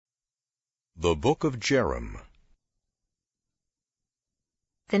The Book of Jarom.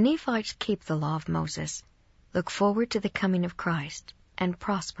 The Nephites keep the law of Moses, look forward to the coming of Christ, and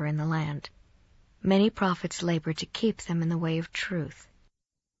prosper in the land. Many prophets labor to keep them in the way of truth.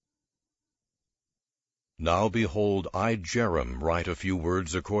 Now behold, I Jarom write a few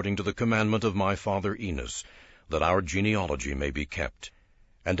words according to the commandment of my father Enos, that our genealogy may be kept.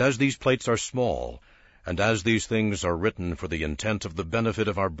 And as these plates are small, and as these things are written for the intent of the benefit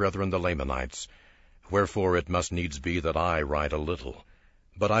of our brethren the Lamanites, wherefore it must needs be that I write a little.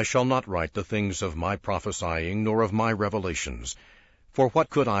 But I shall not write the things of my prophesying, nor of my revelations. For what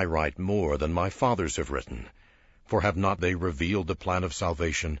could I write more than my fathers have written? For have not they revealed the plan of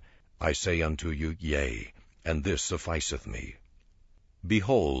salvation? I say unto you, Yea, and this sufficeth me.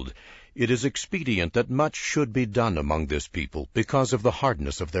 Behold, it is expedient that much should be done among this people, because of the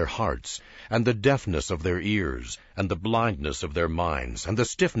hardness of their hearts, and the deafness of their ears, and the blindness of their minds, and the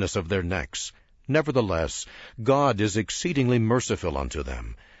stiffness of their necks. Nevertheless, God is exceedingly merciful unto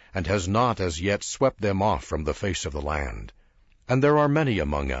them, and has not as yet swept them off from the face of the land. And there are many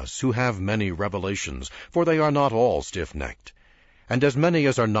among us who have many revelations, for they are not all stiff-necked. And as many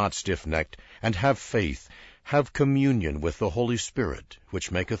as are not stiff-necked, and have faith, have communion with the Holy Spirit,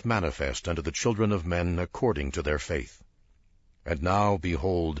 which maketh manifest unto the children of men according to their faith. And now,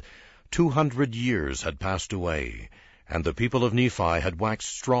 behold, 200 years had passed away, and the people of Nephi had waxed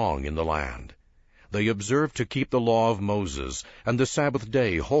strong in the land. They observed to keep the law of Moses, and the Sabbath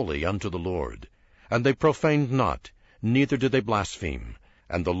day holy unto the Lord. And they profaned not, neither did they blaspheme,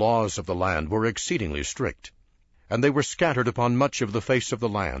 and the laws of the land were exceedingly strict. And they were scattered upon much of the face of the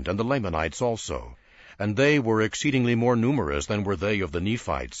land, and the Lamanites also. And they were exceedingly more numerous than were they of the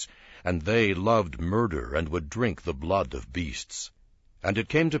Nephites, and they loved murder, and would drink the blood of beasts. And it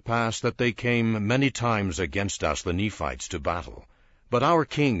came to pass that they came many times against us, the Nephites, to battle. But our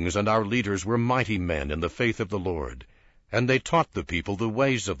kings and our leaders were mighty men in the faith of the Lord, and they taught the people the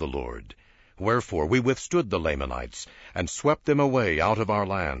ways of the Lord. Wherefore we withstood the Lamanites, and swept them away out of our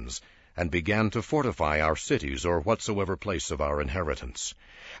lands, and began to fortify our cities, or whatsoever place of our inheritance.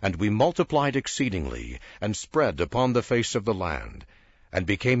 And we multiplied exceedingly, and spread upon the face of the land, and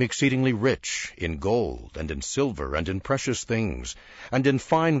became exceedingly rich in gold, and in silver, and in precious things, and in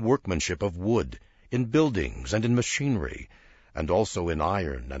fine workmanship of wood, in buildings, and in machinery, and also in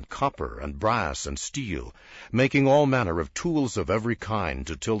iron, and copper, and brass, and steel, making all manner of tools of every kind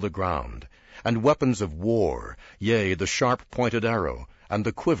to till the ground, and weapons of war, yea, the sharp-pointed arrow, and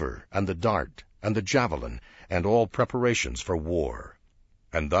the quiver, and the dart, and the javelin, and all preparations for war.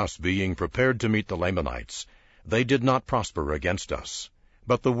 And thus being prepared to meet the Lamanites, they did not prosper against us.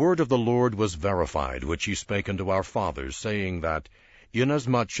 But the word of the Lord was verified, which he spake unto our fathers, saying that,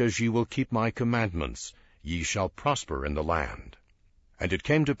 Inasmuch as ye will keep my commandments, ye shall prosper in the land. And it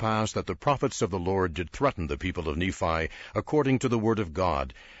came to pass that the prophets of the Lord did threaten the people of Nephi, according to the word of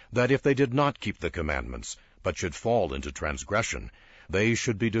God, that if they did not keep the commandments, but should fall into transgression, they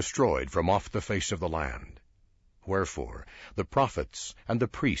should be destroyed from off the face of the land. Wherefore the prophets, and the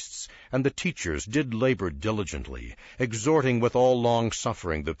priests, and the teachers did labor diligently, exhorting with all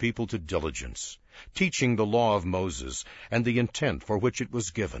long-suffering the people to diligence, teaching the law of Moses, and the intent for which it was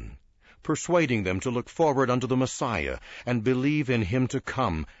given, persuading them to look forward unto the Messiah, and believe in him to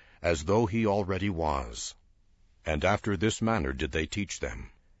come, as though he already was. And after this manner did they teach them.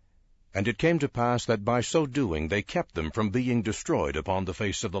 And it came to pass that by so doing they kept them from being destroyed upon the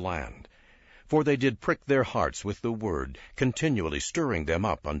face of the land. For they did prick their hearts with the word, continually stirring them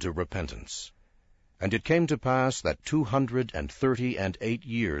up unto repentance. And it came to pass that 238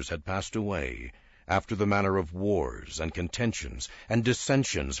 years had passed away, after the manner of wars, and contentions, and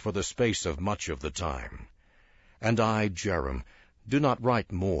dissensions for the space of much of the time. And I, Jarom, do not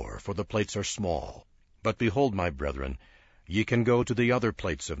write more, for the plates are small. But behold, my brethren, ye can go to the other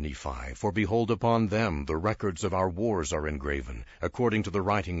plates of Nephi, for behold, upon them the records of our wars are engraven, according to the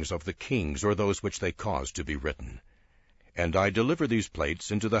writings of the kings, or those which they caused to be written. And I deliver these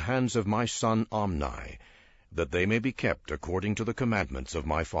plates into the hands of my son Omni, that they may be kept according to the commandments of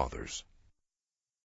my fathers.